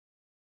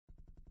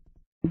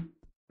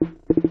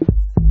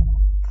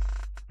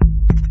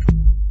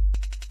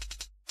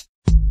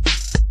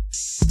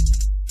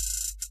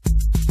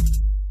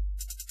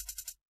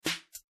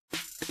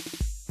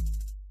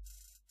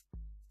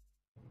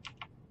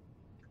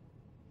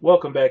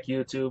Welcome back,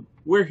 YouTube.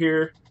 We're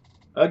here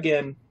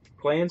again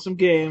playing some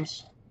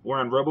games. We're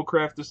on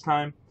Robocraft this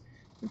time.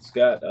 It's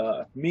got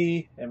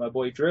me and my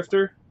boy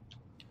Drifter,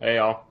 Hey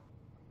y'all.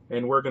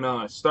 and we're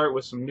gonna start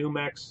with some new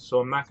mechs.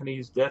 So I'm not gonna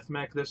use Death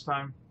Mech this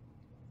time.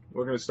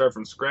 We're gonna start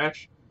from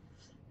scratch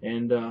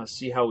and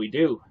see how we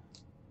do.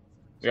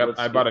 So Yep,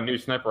 I bought a new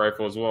sniper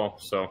rifle as well,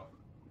 so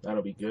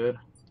that'll be good.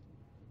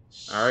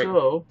 all right.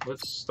 So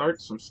let's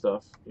start some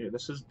stuff. Here,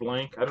 this is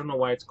blank. I don't know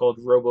why it's called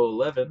Robo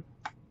 11.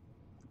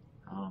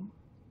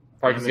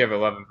 Probably because you have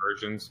 11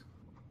 versions.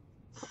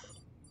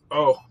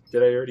 Oh,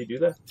 did I already do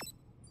that?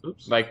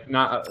 Oops.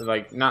 Not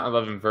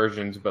 11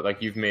 versions, but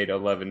like you've made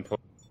 11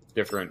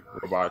 different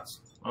robots.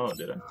 Oh,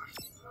 did I?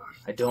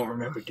 I don't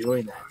remember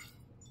doing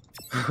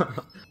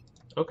that.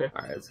 Okay.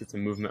 All right, let's get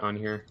some movement on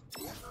here.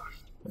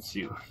 Let's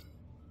see.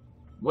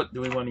 What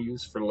do we want to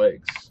use for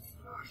legs?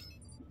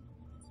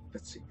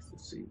 Let's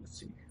see.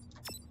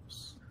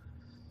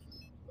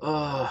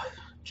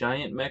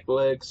 Giant mech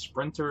leg,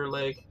 sprinter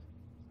leg.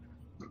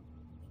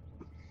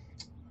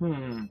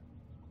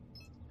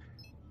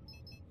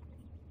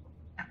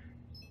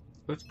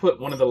 Let's put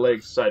one of the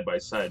legs side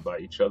by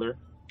each other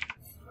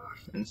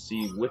and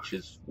see which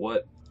is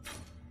what,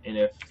 and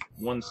if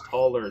one's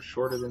taller or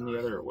shorter than the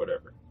other or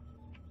whatever.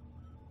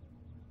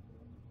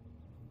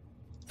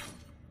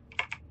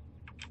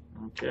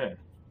 Okay.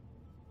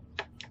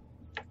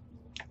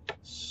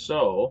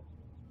 So,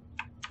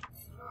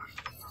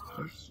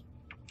 oops.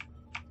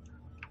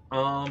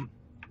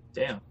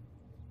 Damn.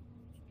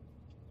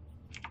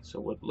 So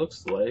what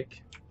looks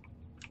like,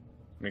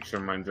 Make sure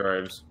mine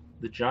drives.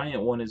 the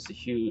giant one is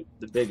the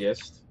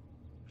biggest,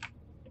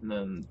 and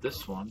then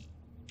this one.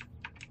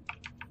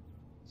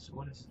 So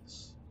what is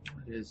this?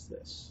 What is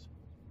this?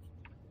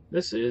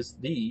 This is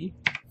the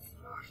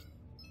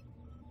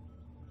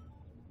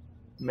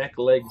mech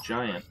leg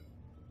giant.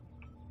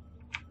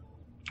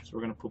 So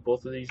we're gonna put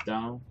both of these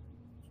down.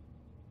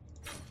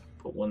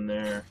 Put one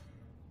there.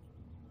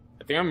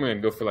 I think I'm gonna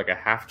go for like a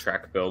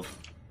half-track build.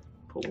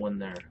 Put one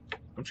there.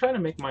 I'm trying to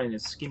make mine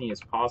as skinny as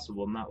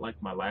possible, not like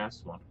my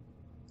last one.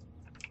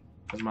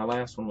 Because my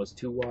last one was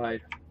too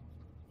wide.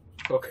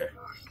 Okay.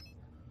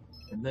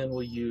 And then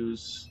we'll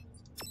use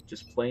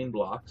just plain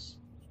blocks.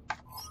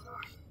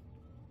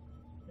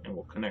 And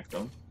we'll connect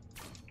them.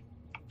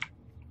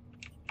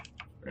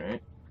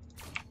 Right.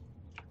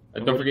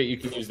 Don't forget you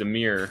can use the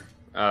mirror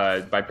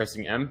by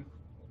pressing M.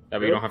 That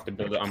way you don't have to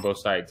build it on both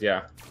sides,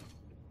 yeah.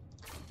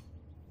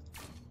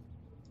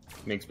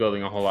 Makes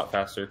building a whole lot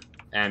faster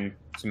and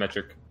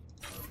symmetric.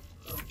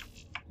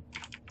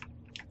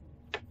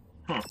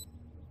 Huh.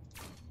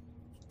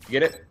 You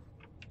get it?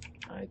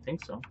 I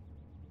think so.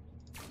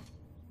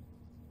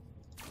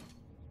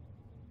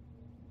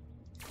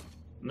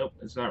 Nope,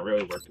 it's not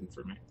really working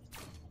for me.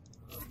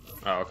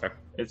 Oh, okay.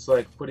 It's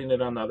like putting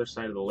it on the other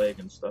side of the leg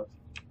and stuff.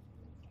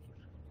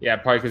 Yeah,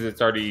 probably because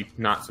it's already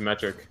not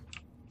symmetric.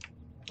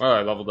 Oh,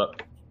 I leveled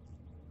up.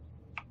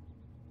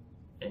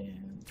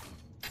 And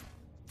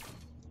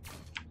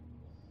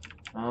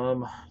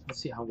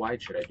let's see, how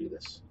wide should I do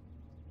this?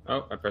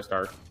 Oh, I pressed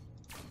R.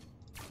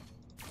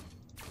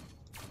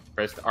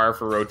 Pressed R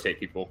for rotate,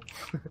 people.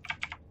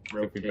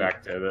 Take me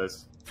back to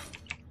this.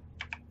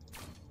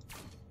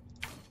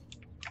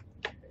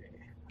 Okay.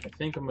 I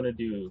think I'm gonna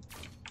do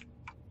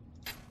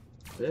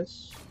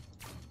this.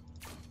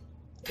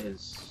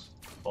 Is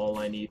all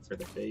I need for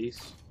the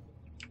base,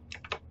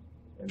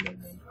 and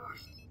then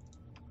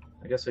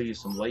I guess I'll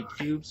use some light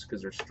cubes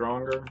because they're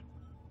stronger.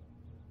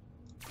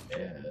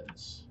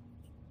 As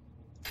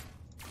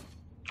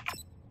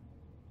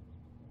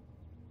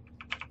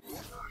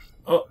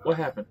oh, what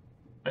happened?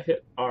 I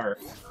hit R.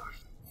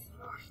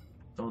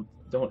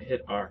 Don't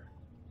hit R.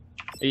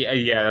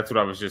 Yeah, that's what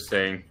I was just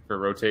saying for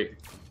rotate.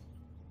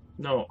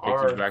 No, Takes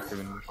you R. back to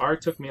the... R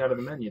took me out of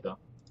the menu though.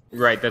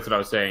 Right, that's what I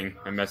was saying.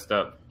 I messed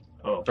up.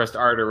 Oh. Pressed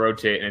R to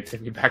rotate, and it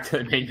took me back to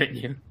the main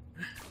menu.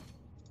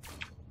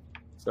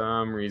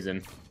 Some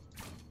reason.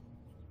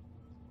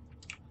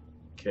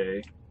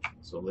 Okay,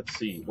 so let's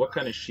see. What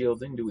kind of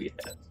shielding do we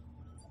have?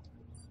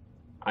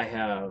 I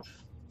have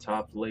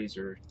top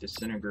laser,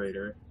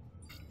 disintegrator.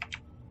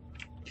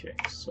 Okay,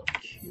 so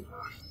cute.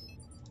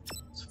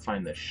 Let's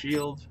find the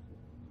shield.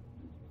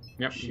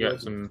 Yep, you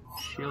got some...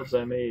 Shields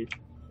I made.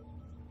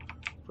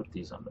 Put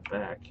these on the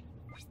back.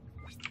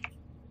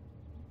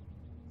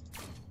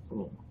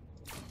 Boom.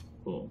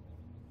 Boom.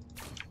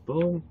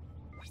 Boom.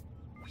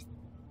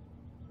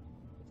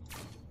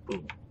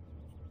 Boom.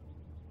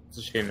 It's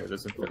a shame it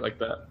doesn't fit like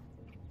that.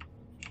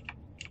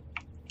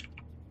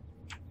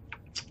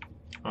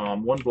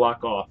 One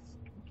block off.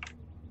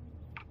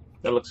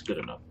 That looks good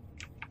enough.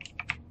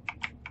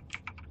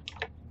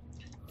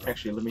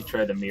 Actually, let me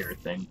try the mirror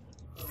thing.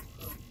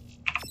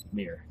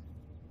 Mirror.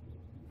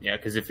 Yeah,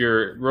 because if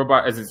your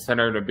robot isn't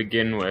centered to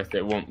begin with,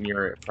 it won't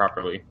mirror it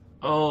properly.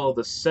 Oh,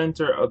 the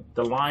center of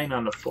the line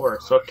on the floor.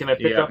 So can I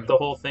pick up the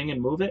whole thing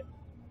and move it?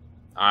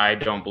 I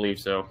don't believe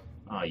so.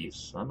 Oh, you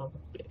son of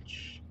a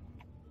bitch.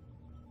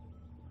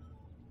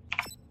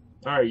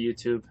 Alright,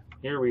 YouTube.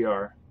 Here we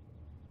are.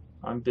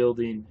 I'm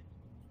building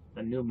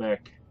a new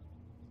mech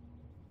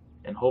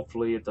And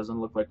hopefully it doesn't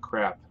look like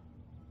crap.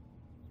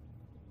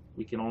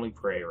 We can only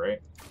pray,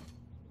 right?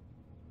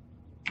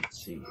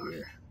 Let's see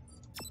here.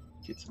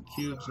 Get some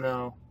cubes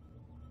now.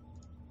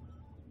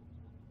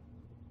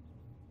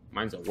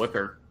 Mine's a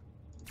whipper.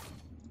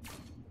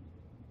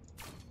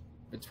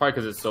 It's probably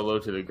because it's so low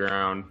to the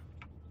ground.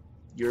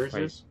 Yours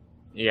Right. is?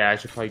 Yeah, I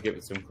should probably give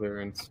it some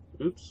clearance.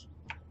 Oops.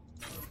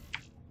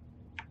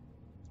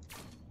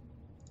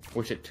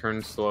 Wish it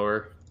turned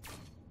slower,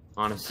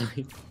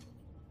 honestly.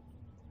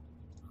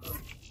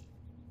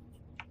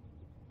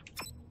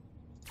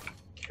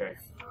 Okay.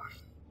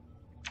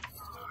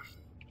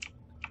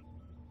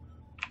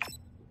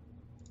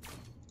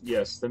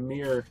 Yes, the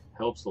mirror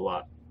helps a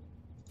lot.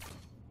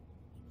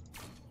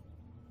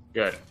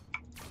 Good.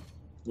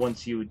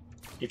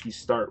 If you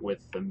start with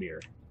the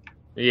mirror.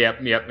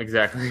 Yep,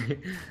 exactly.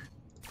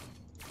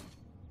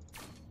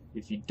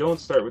 If you don't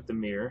start with the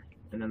mirror,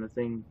 and then the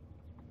thing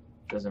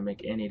doesn't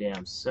make any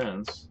damn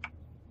sense,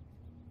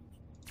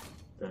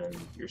 then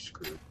you're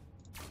screwed.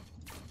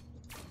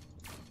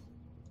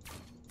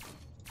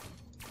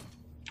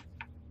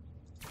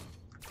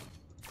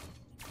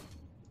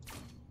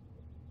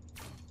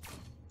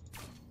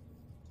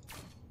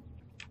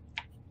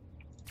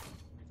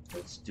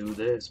 Let's do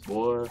this,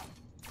 boy.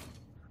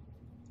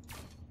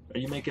 Are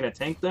you making a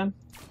tank then?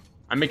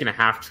 I'm making a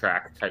half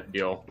track type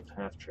deal.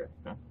 Half track,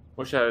 huh?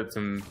 Wish I had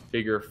some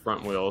bigger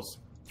front wheels.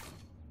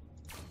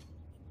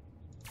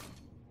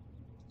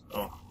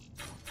 Oh.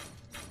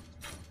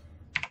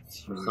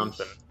 Or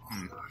something.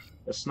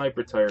 A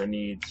sniper tire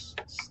needs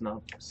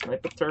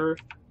sniper tire.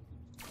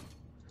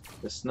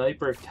 The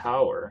sniper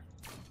tower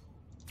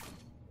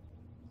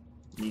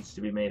needs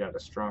to be made out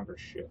of stronger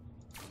shit.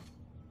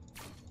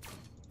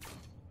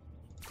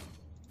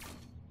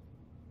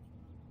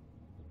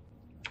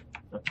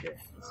 Okay,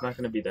 it's not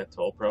going to be that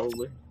tall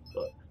probably,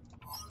 but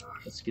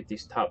let's get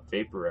these top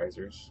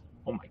vaporizers.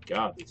 Oh my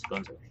god, these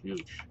guns are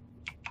huge.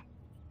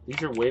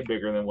 These are way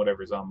bigger than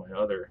whatever's on my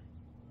other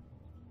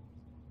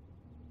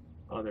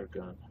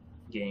gun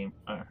game.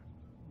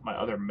 My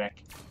other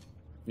mech.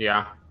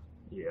 Yeah.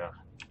 Yeah.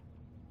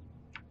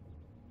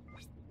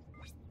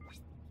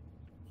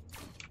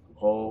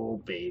 Oh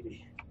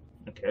baby.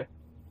 Okay.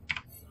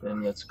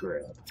 Then let's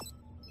grab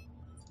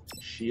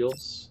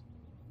shields.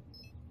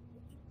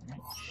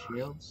 Alright,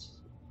 shields.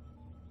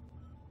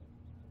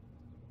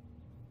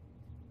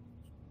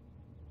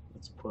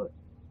 Let's put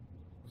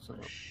So,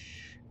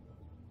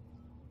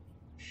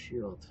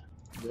 shield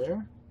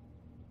there.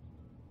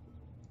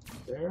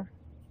 There.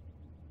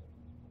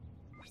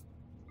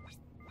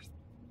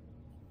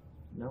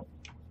 Nope.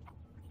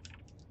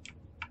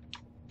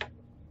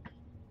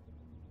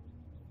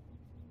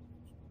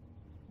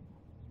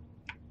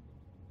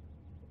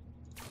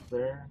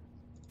 There.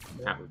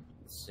 that would be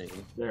insane.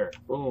 There.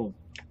 Boom.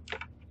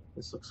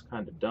 This looks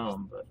kind of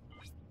dumb, but...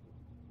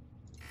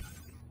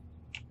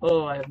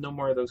 Oh, I have no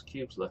more of those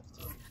cubes left.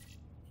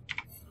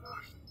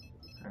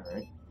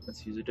 Alright,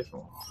 let's use a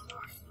different one.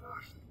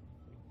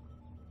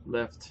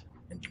 Left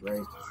and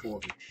right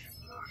forge.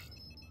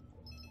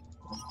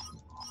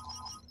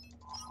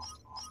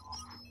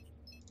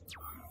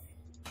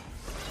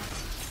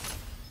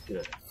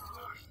 Good.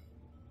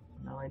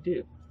 Now I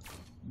do.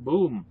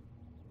 Boom!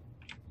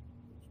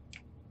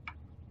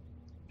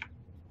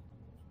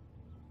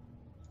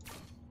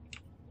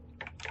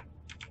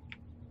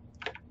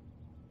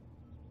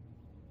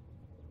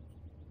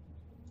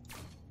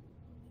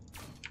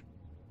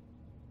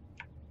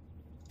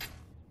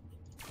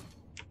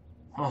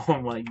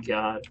 Oh my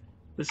god.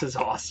 This is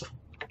awesome.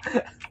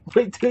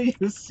 Wait till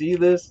you see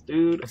this,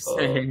 dude.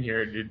 Same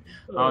here, dude.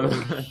 I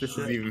don't know if this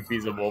is even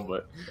feasible,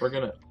 but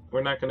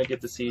We're not gonna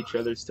get to see each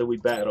other till we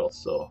battle,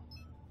 so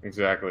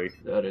exactly.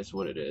 that is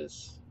what it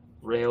is.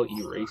 Rail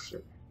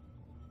eraser.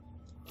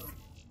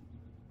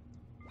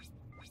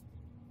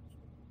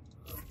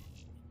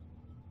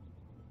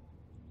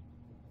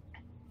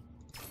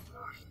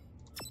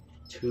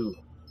 Two.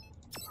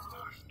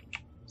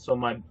 So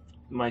my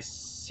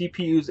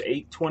CPU's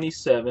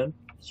 827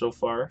 so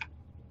far.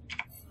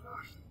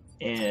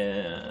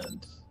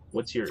 And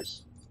what's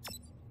yours?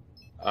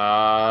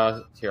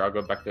 Here, I'll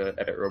go back to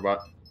edit robot.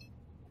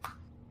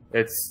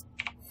 It's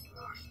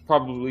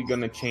probably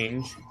gonna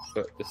change,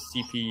 but the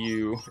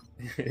CPU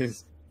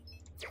is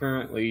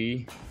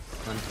currently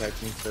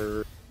contacting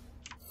server.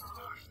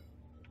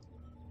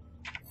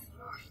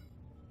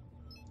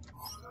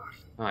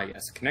 Ah,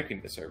 yes, connecting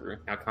to the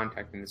server. Now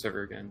contacting the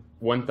server again.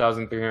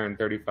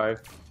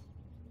 1,335.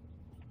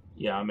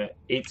 Yeah, I'm at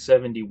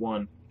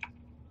 871.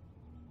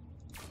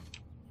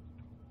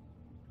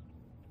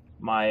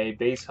 My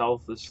base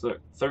health is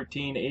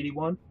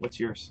 1381. What's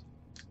yours?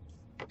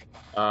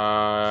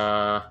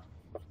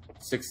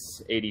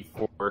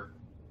 684.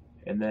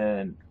 And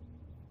then,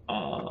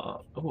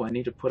 oh, I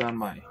need to put on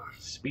my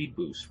speed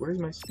boost. Where's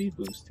my speed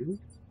boost, dude?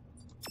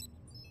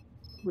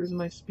 Where's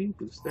my speed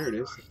boost? There it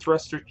is.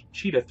 Thruster,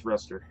 cheetah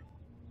thruster.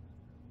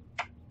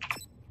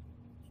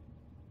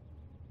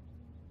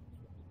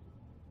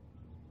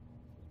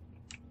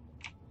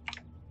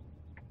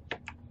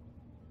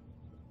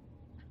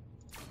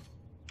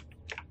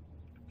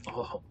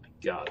 Oh my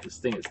god, this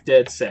thing is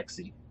dead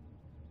sexy.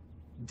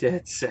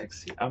 Dead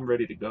sexy. I'm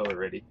ready to go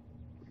already.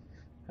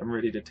 I'm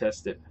ready to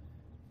test it.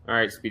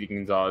 Alright, Speedy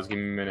Gonzalez, give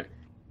me a minute.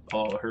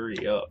 Oh,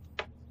 hurry up.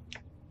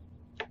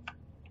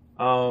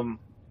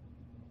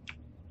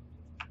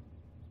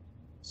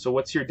 So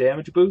what's your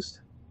damage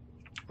boost?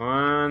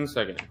 1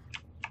 second.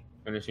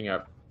 Finishing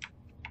up.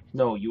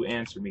 No, you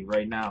answer me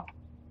right now.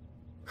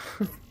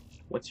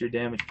 What's your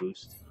damage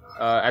boost?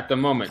 At the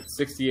moment,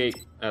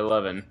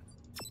 68-11.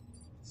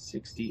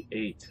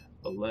 68-11,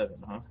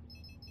 huh?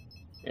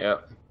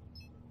 Yep.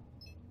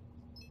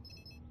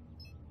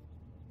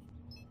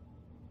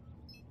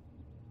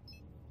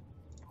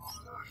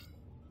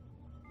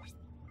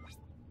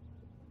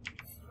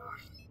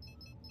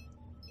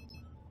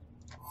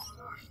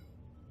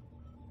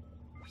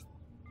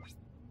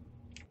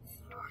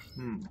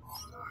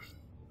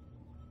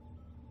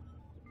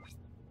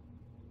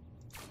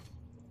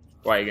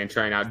 Why, you gonna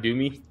try and outdo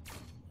me?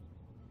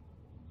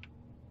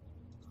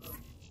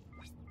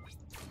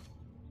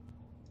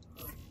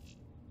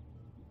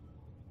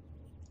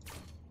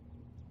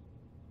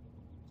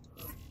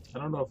 I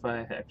don't know if I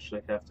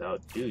actually have to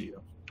outdo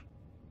you.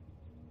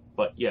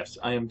 But yes,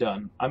 I am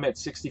done. I'm at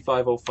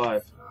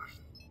 6505.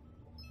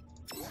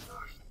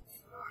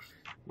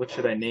 What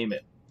should I name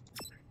it?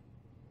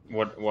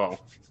 What? Well,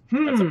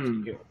 that's up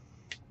to you.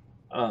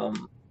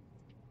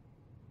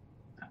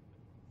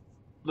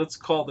 Let's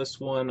call this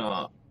one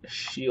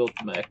Shield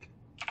Mech.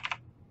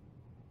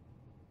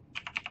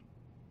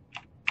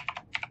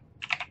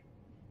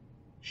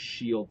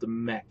 Shield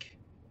Mech.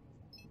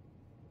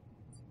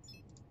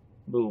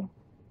 Boom.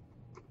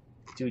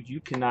 Dude, you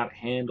cannot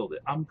handle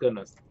it.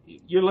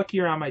 You're lucky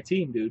you're on my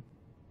team, dude.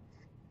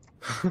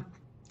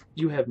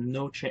 You have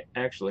no chance.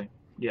 Actually,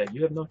 yeah,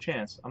 you have no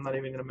chance. I'm not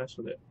even gonna mess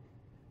with it.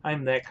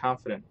 I'm that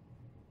confident.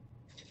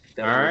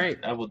 That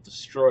I will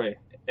destroy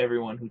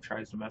everyone who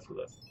tries to mess with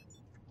us.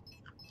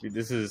 Dude,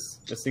 this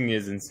thing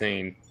is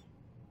insane.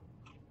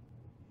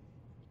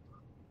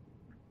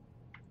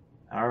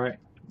 All right,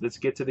 let's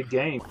get to the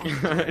game,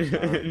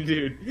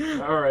 dude.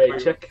 All right,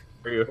 check.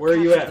 Where are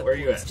you at? Where are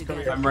you at? Come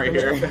here. I'm right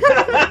here.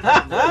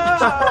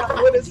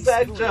 What is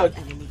that jug?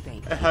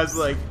 It has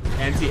like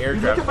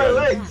anti-aircraft. Look at my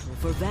legs.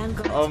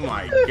 Oh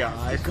my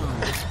gosh.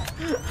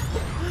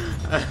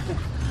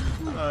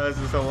 Oh, this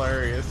is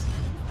hilarious.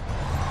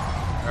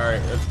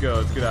 Alright, let's go.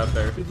 Let's get out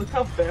there. Dude, look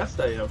how fast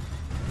I am.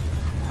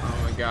 Oh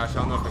my gosh, I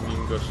don't know if I can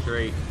even go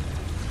straight.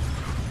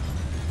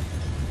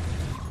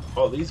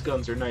 Oh, these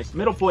guns are nice.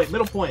 Middle point,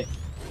 middle point.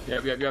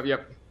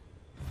 Yep.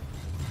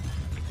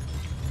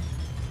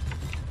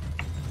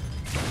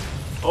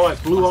 Oh, I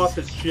blew off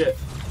his shit.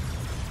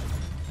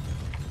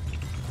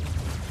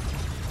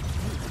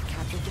 You have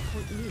captured the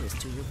point nearest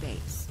to your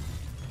base.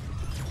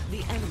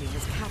 The enemy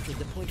has captured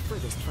the point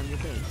furthest from your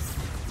base.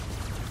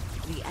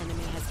 The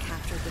enemy has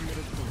captured the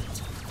middle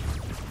point.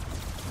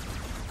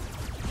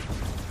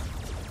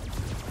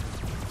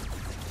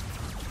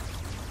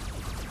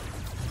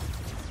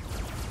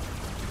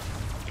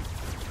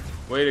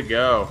 Way to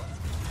go.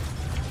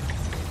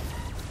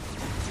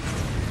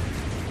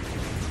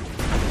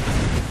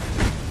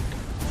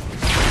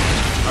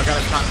 I got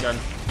a top gun.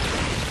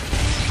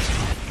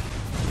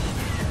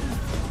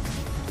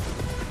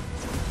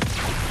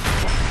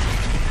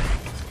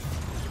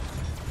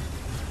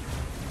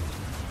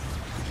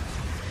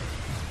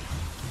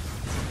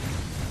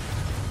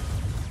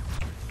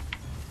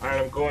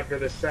 Alright, I'm going for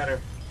the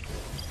center.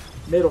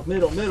 Middle.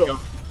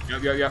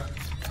 Yep.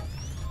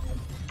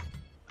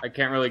 I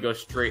can't really go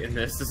straight in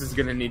this. This is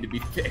gonna need to be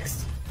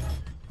fixed.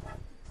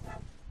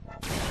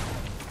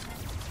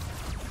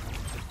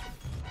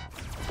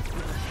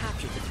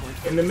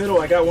 In the middle,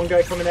 I got one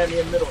guy coming at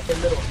me in the middle.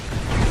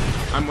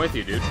 I'm with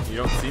you, dude. You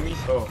don't see me?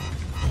 Oh.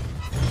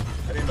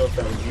 I didn't know if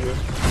that was you.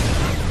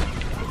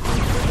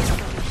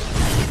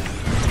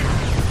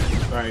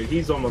 Alright,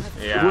 he's almost...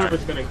 Yeah.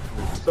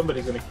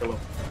 Somebody's gonna kill him.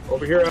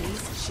 Over here.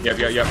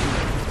 Yep.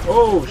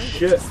 Oh,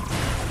 shit.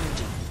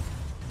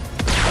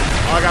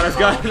 Oh, I got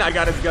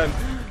his gun.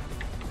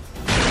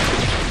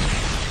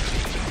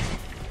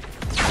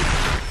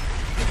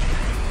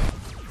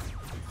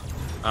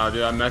 Oh,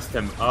 dude, I messed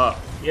him up.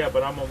 Yeah,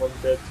 but I'm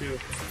almost dead, too.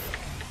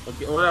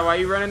 Okay, well, why are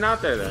you running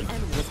out there, then?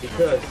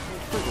 Because...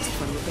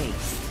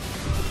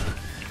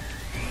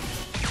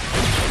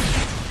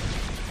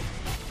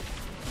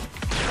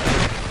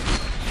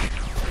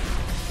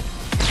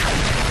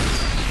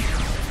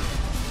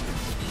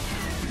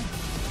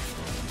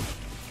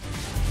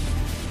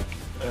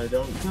 I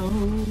don't know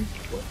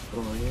what's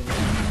going on.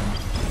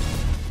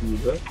 To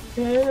the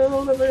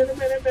hell of an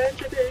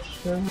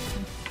imagination.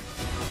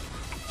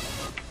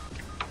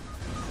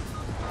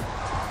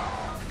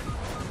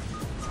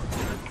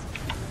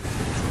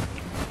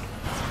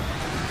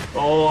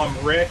 Oh,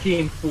 I'm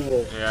wrecking,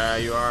 fool. Yeah,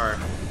 you are.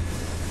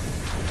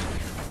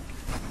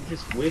 I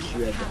just wish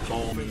you had to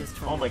follow me.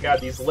 Oh my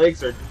god, these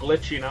legs are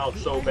glitching out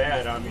so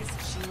bad on me.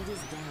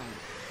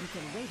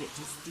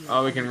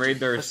 Oh, we can raid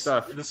their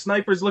stuff. The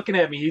sniper's looking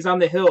at me. He's on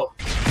the hill.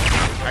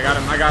 I got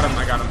him.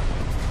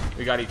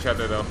 We got each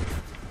other, though.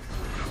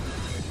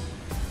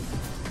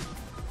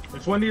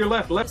 There's one to your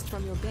left. Left.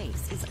 From your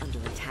base is under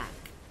attack.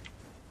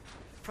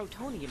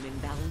 Protonium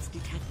imbalance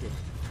detected.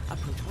 A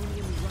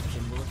protonium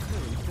eruption will occur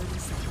in 30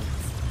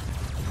 seconds.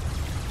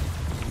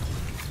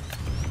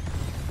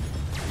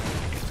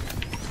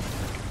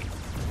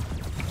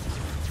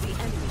 The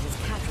enemy has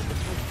captured the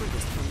point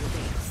furthest from your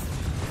base.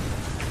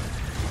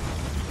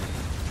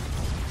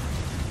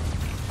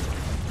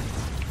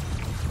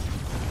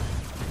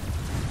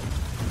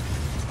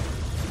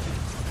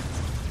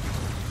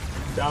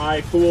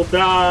 Die, fool,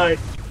 die!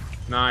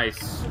 Nice.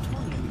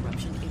 Plutonium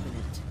eruption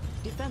imminent.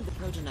 Defend the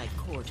protonite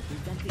core to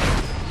prevent the...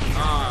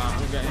 Ah,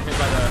 I'm getting hit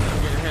by the...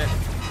 I'm getting hit.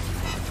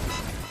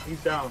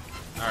 He's down.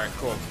 Alright,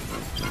 cool.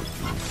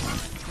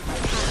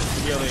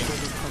 Healing.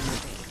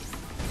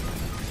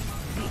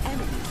 The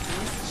enemy's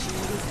force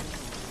shield is...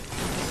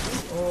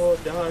 Oh,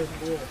 die,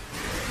 fool.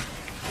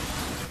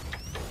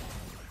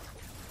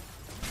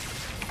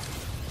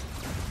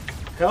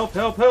 Help,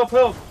 help, help,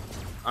 help!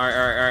 Alright,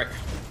 alright, alright.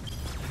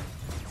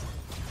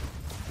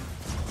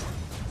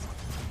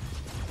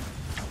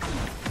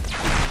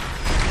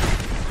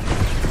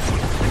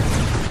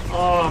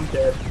 Oh, I'm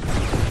dead.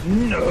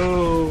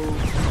 No!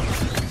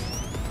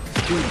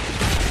 Dude,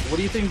 what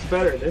do you think's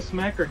better, this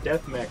mech or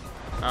death mech?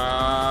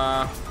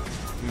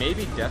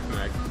 Maybe death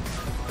mech.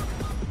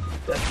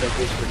 Death mech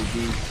is pretty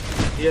deep.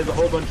 He has a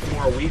whole bunch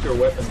more weaker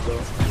weapons,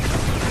 though.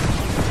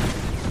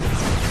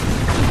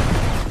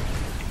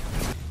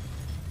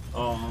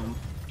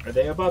 Are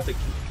they about to...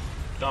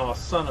 Oh,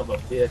 son of a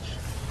bitch.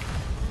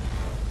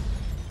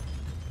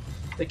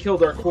 They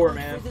killed our core,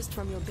 man. Furthest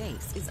from your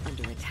base is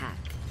under attack.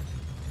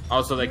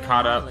 Also, they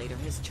caught up. Your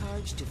annihilator has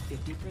charged to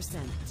 50%.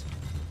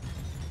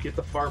 Get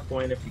the far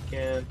point if you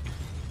can.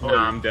 Oh, No,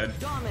 I'm dead.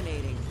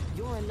 Dominating.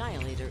 Your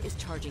annihilator is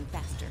charging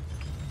faster.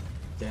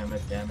 damn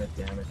it, damn it,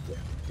 damn it,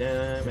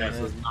 damn it. This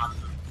is not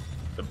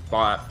the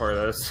bot for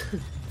this.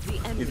 The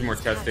enemy Needs more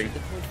has captured testing. the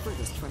point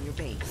furthest from your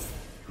base.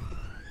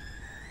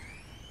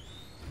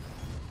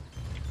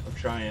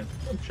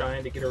 I'm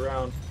trying to get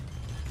around.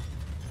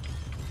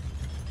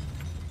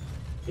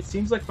 It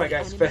seems like my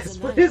guy's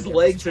fast, but his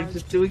legs are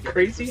just doing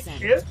crazy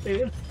shit,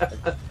 dude.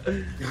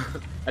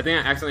 I think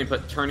I accidentally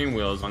put turning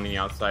wheels on the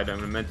outside. I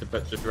meant to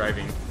put just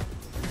driving. I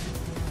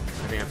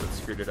think that's what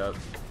screwed it up.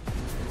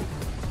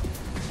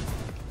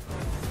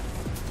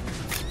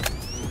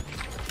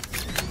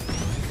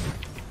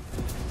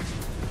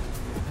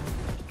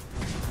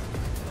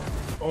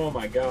 Oh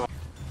my god.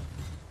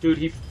 Dude,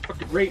 he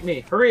fucking raped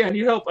me. Hurry, I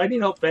need help. I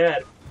need help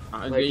bad.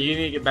 Like- You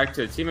need to get back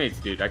to the teammates,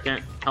 dude. I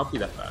can't help you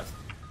that fast.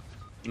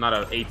 I'm not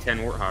an A10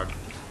 Warthog.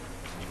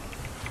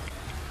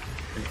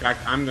 In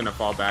fact, I'm gonna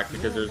fall back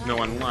because there's no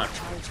one left.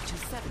 Charged to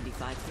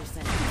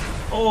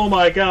 75%. Oh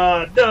my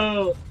god,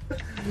 no!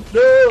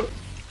 No!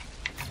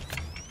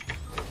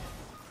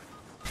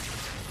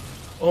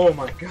 Oh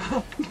my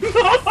god.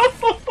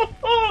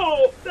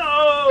 No!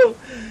 No!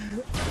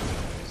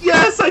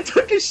 Yes, I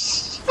took a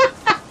shot!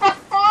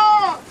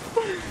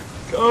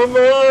 Come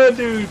on,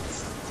 dude!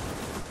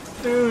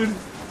 Dude!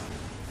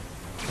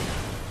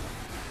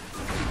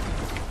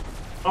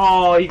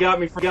 Oh, he got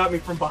me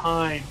from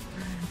behind.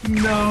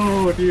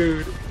 No,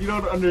 dude. You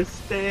don't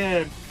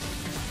understand.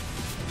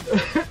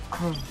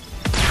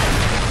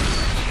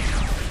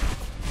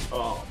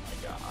 Oh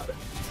my god.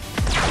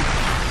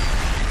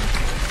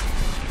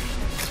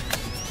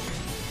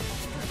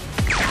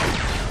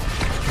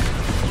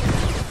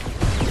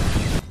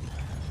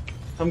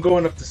 I'm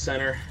going up the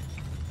center.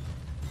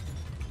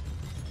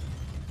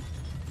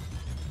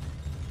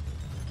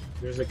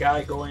 There's a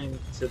guy going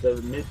to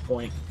the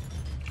midpoint.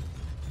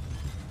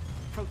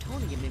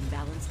 Protonium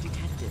imbalance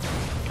detected.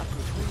 A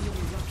protonium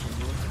eruption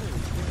will occur in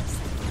 30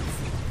 seconds.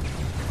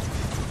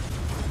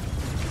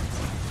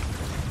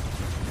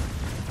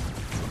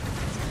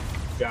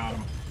 Got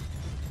him.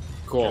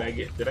 Cool.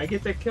 Did I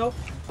get that kill?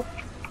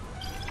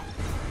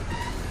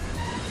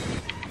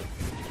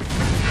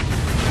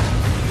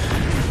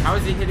 How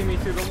is he hitting me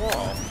through the wall?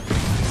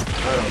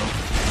 I don't know.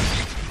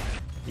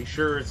 You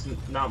sure it's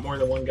not more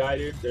than one guy,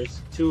 dude?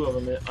 There's two of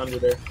them under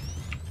there.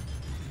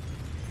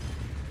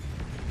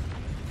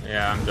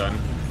 Yeah, I'm done.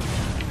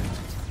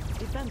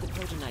 Defend the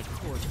protonite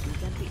core to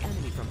prevent the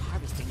enemy from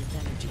harvesting its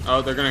energy.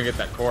 Oh, they're gonna get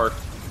that core.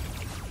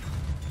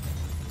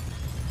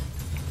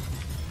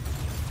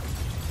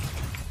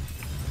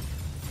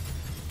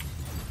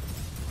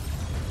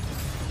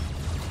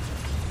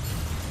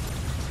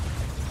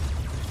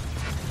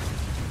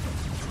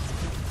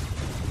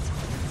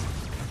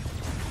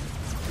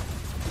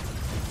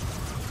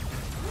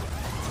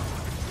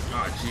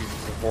 Oh, Jesus,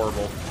 this is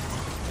horrible.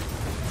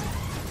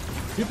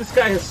 Dude, this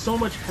guy has so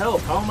much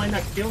health. How am I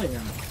not killing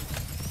him?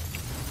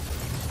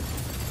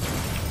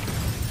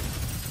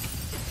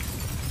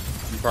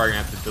 I'm probably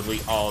gonna have to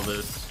delete all of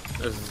this.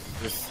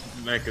 This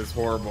mech is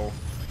horrible.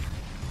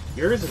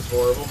 Yours is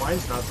horrible.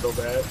 Mine's not so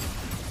bad.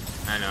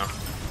 I know.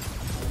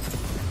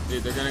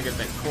 Dude, they're gonna get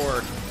that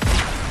core.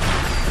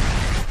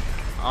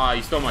 Ah,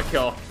 you stole my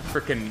kill.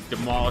 Freaking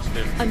demolished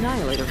him.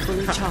 Annihilator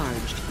fully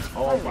charged.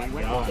 Oh my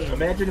god.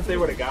 Imagine if they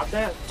would have got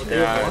that. Would they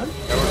Yeah, have won?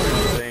 that would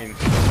have been insane.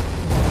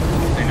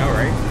 I know,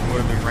 right? It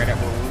would have been right at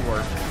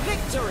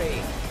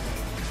victory!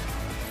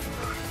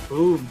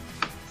 Boom.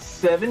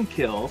 7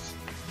 kills,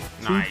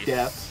 2 Nice.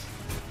 deaths,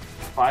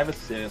 5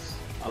 assists,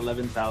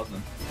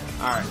 11,000.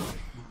 Alright,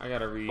 I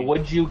gotta read.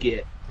 What'd you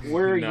get?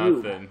 Where are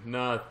you?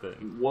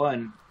 Nothing.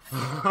 1,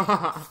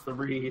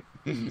 3.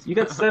 You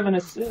got 7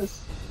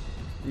 assists.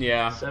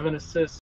 Yeah. 7 assists.